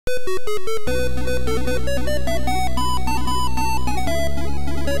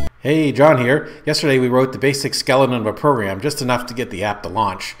Hey, John here. Yesterday we wrote the basic skeleton of a program, just enough to get the app to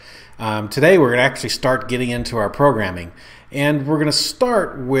launch. Today we're going to actually start getting into our programming. And we're going to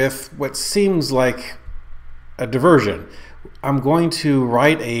start with what seems like a diversion. I'm going to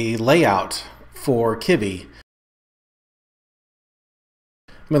write a layout for Kivy.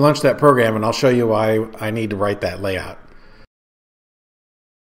 Let me launch that program and I'll show you why I need to write that layout.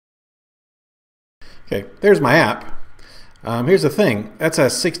 Okay, there's my app. Here's the thing, that's a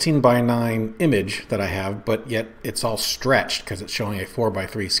 16:9 image that I have, but yet it's all stretched because it's showing a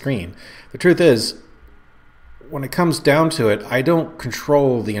 4:3 screen. The truth is, when it comes down to it, I don't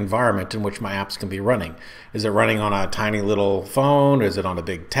control the environment in which my apps can be running. Is it running on a tiny little phone? Is it on a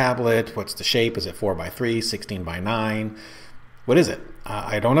big tablet? What's the shape? Is it 4:3, 16:9? What is it?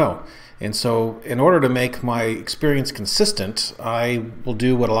 I don't know. And so in order to make my experience consistent, I will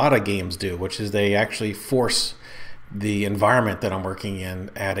do what a lot of games do, which is they actually force the environment that I'm working in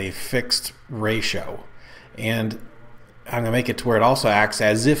at a fixed ratio. And I'm going to make it to where it also acts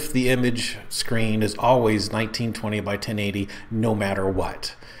as if the image screen is always 1920 by 1080 no matter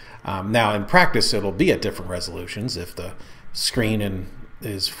what. Now in practice it'll be at different resolutions. If the screen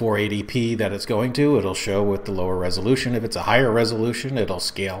is 480p that it's going to, it'll show with the lower resolution. If it's a higher resolution, it'll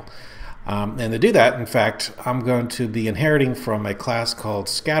scale. And to do that, in fact, I'm going to be inheriting from a class called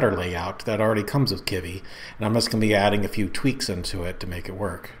FixedLayout that already comes with Kivy, and I'm just going to be adding a few tweaks into it to make it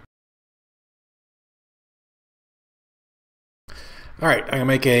work. All right, I'm going to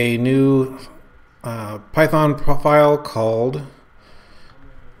make a new Python file called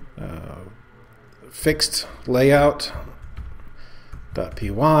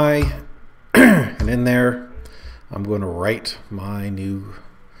FixedLayout.py, and in there I'm going to write my new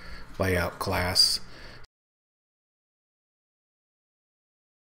layout class.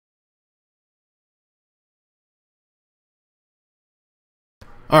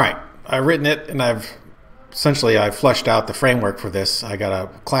 All right, I've written it and I've fleshed out the framework for this. I got a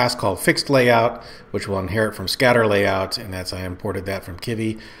class called FixedLayout, which will inherit from FixedLayout, and I imported that from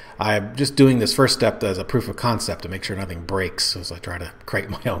Kivy. I'm just doing this first step as a proof of concept to make sure nothing breaks as I try to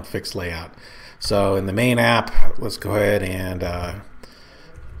create my own FixedLayout. So in the main app, let's go ahead and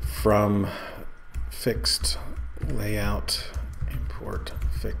from FixedLayout, import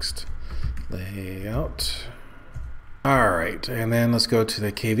FixedLayout. All right, and then let's go to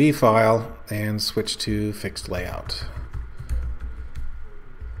the KV file and switch to FixedLayout.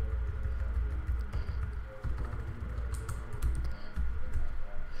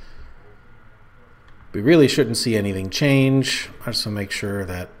 We really shouldn't see anything change. I just want to make sure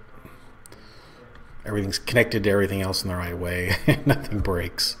that everything's connected to everything else in the right way. Nothing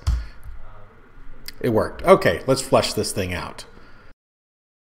breaks. It worked. Okay, let's flesh this thing out.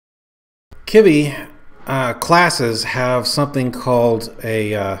 Kivy classes have something called they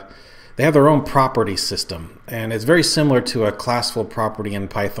have their own property system, and it's very similar to a classful property in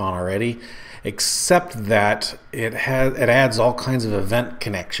Python already, except that it adds all kinds of event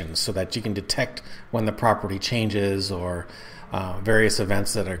connections so that you can detect when the property changes or various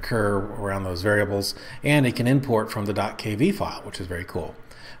events that occur around those variables, and it can import from the .kv file, which is very cool.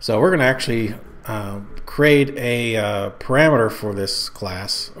 So we're going to actually create a parameter for this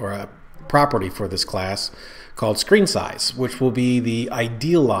class, or a property for this class called screen size, which will be the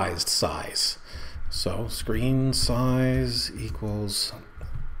idealized size. So screen size equals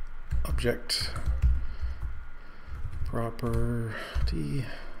object property,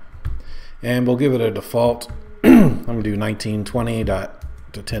 and we'll give it a default. I'm going to do 1920 to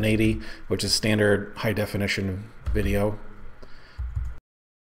 1080, which is standard high definition video.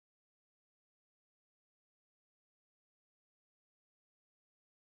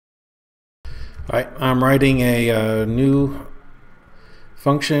 All right, I'm writing a new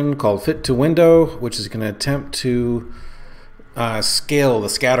function called fit_to_window, which is going to attempt to scale the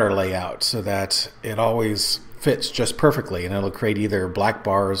scatter layout so that it always fits just perfectly, and it'll create either black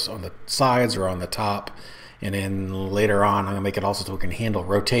bars on the sides or on the top. And then later on, I'm going to make it also so it can handle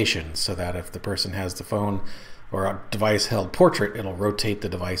rotation, so that if the person has the phone or a device held portrait, it'll rotate the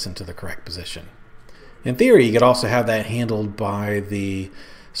device into the correct position. In theory, you could also have that handled by the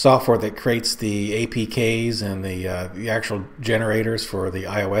software that creates the APKs and the actual generators for the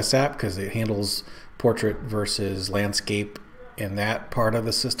iOS app, because it handles portrait versus landscape in that part of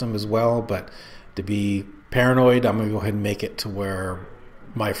the system as well. But to be paranoid, I'm going to go ahead and make it to where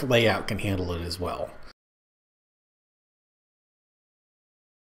my layout can handle it as well.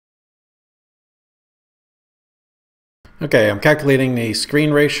 Okay, I'm calculating the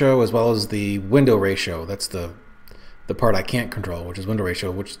screen ratio as well as the window ratio. That's the the part I can't control, which is window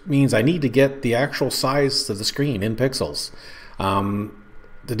ratio, which means I need to get the actual size of the screen in pixels. To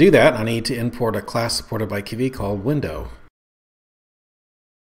do that, I need to import a class supported by Kivy called window.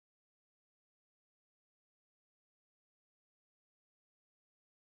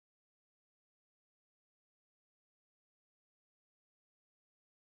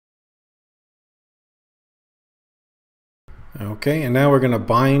 Okay, and now we're going to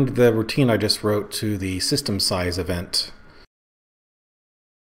bind the routine I just wrote to the system size event.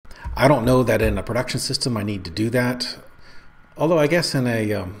 I don't know that in a production system I need to do that, although I guess in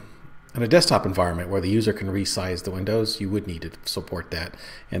a desktop environment where the user can resize the windows, you would need to support that.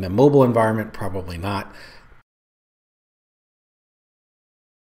 In a mobile environment, probably not.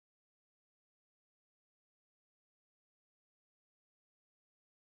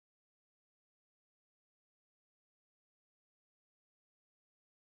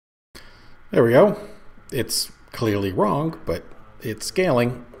 There we go. It's clearly wrong, but it's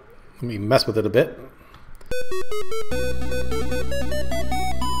scaling. Let me mess with it a bit.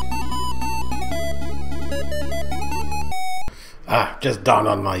 Just dawned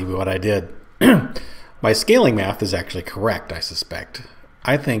on me what I did. My scaling math is actually correct, I suspect.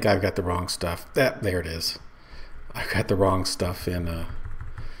 I think I've got the wrong stuff. There it is. I've got the wrong stuff in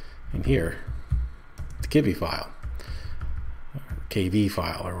here. The Kivy file. KV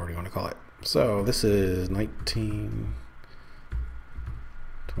file, or whatever you want to call it. So this is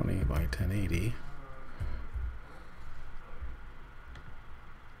 1920 by 1080.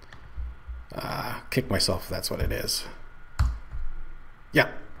 Kick myself, that's what it is.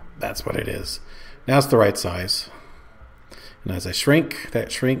 Yeah, that's what it is. Now it's the right size. And as I shrink,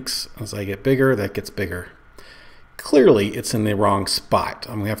 that shrinks. As I get bigger, that gets bigger. Clearly, it's in the wrong spot.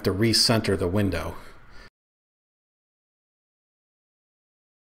 I'm going to have to recenter the window.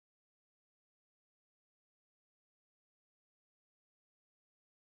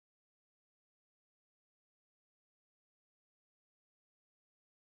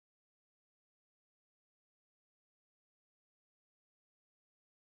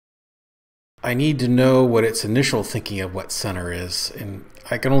 I need to know what its initial thinking of what center is, and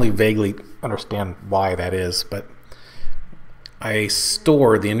I can only vaguely understand why that is, but I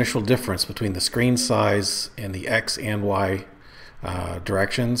store the initial difference between the screen size and the X and Y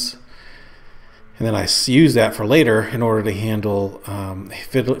directions, and then I use that for later in order to handle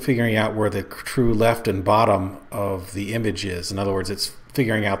figuring out where the true left and bottom of the image is. In other words, it's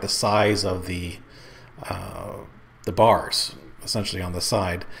figuring out the size of the bars, essentially on the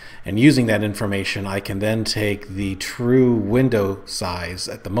side, and using that information I can then take the true window size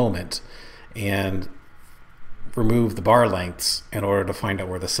at the moment and remove the bar lengths in order to find out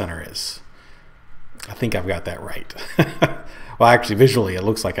where the center is. I think I've got that right. Well, actually visually it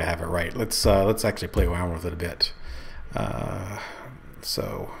looks like I have it right. Let's actually play around with it a bit.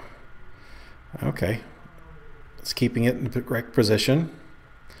 Okay, it's keeping it in the correct position,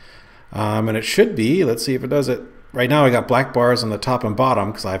 and it should be. Let's see if it does it. Right now I got black bars on the top and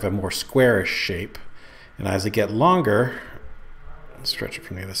bottom because I have a more squarish shape. And as it get longer, let's stretch it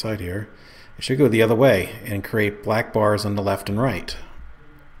from the other side here, it should go the other way and create black bars on the left and right.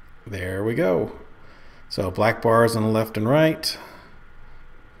 There we go. So black bars on the left and right.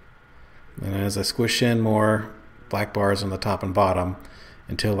 And as I squish in more black bars on the top and bottom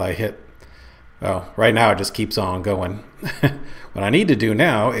until I hit, well, right now it just keeps on going. What I need to do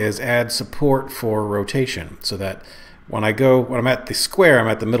now is add support for rotation so that when I'm at the square, I'm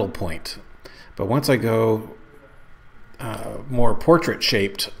at the middle point. But once I go more portrait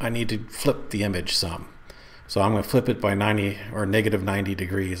shaped, I need to flip the image some. So I'm going to flip it by 90 or negative 90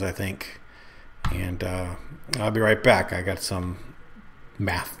 degrees, I think. And I'll be right back. I got some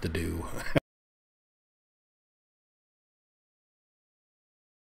math to do.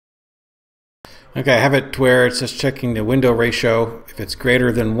 Okay, I have it to where it's just checking the window ratio. If it's greater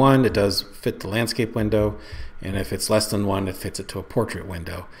than 1, it does fit the landscape window, and if it's less than 1, it fits it to a portrait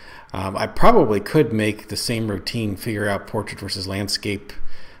window. I probably could make the same routine, figure out portrait versus landscape,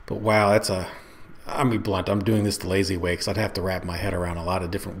 but wow, I'm gonna be blunt, I'm doing this the lazy way because I'd have to wrap my head around a lot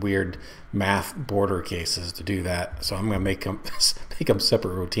of different weird math border cases to do that. So I'm gonna make them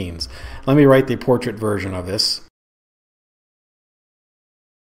separate routines. Let me write the portrait version of this.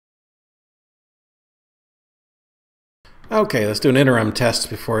 Okay, let's do an interim test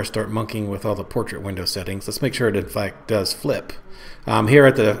before I start monkeying with all the portrait window settings. Let's make sure it in fact does flip. Here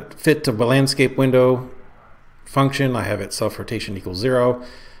at the fit to landscape window function, I have it self-rotation equals 0.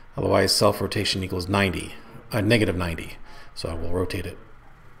 Otherwise, self-rotation equals 90, negative 90. So I will rotate it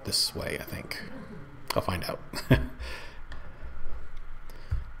this way, I think. I'll find out.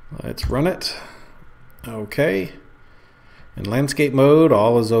 Let's run it. Okay. In landscape mode,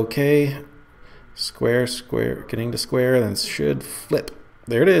 all is okay. Square, square, getting to square, then it should flip.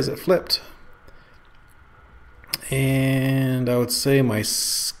 There it is, it flipped. And I would say my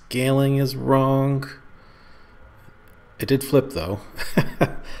scaling is wrong. It did flip though.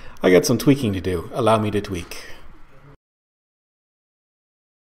 I got some tweaking to do. Allow me to tweak.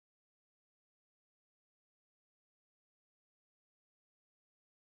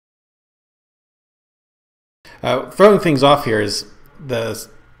 Throwing things off here is the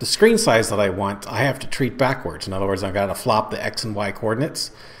screen size that I want. I have to treat backwards. In other words, I've got to flop the X and Y coordinates.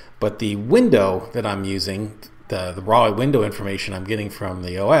 But the window that I'm using, the raw window information I'm getting from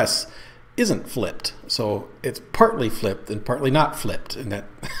the OS, isn't flipped. So it's partly flipped and partly not flipped. And that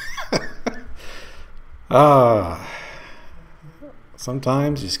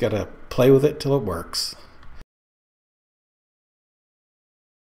sometimes you just got to play with it till it works.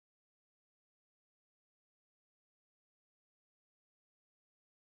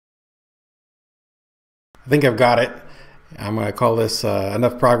 I think I've got it. I'm going to call this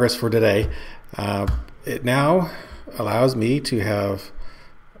enough progress for today. It now allows me to have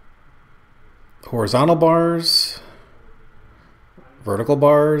horizontal bars, vertical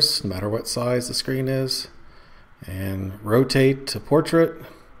bars, no matter what size the screen is, and rotate to portrait.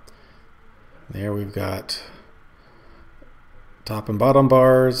 There we've got top and bottom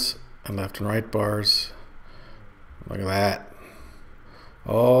bars and left and right bars. Look at that.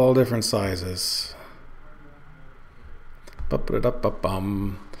 All different sizes.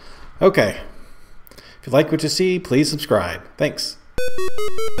 Okay. If you like what you see, please subscribe. Thanks.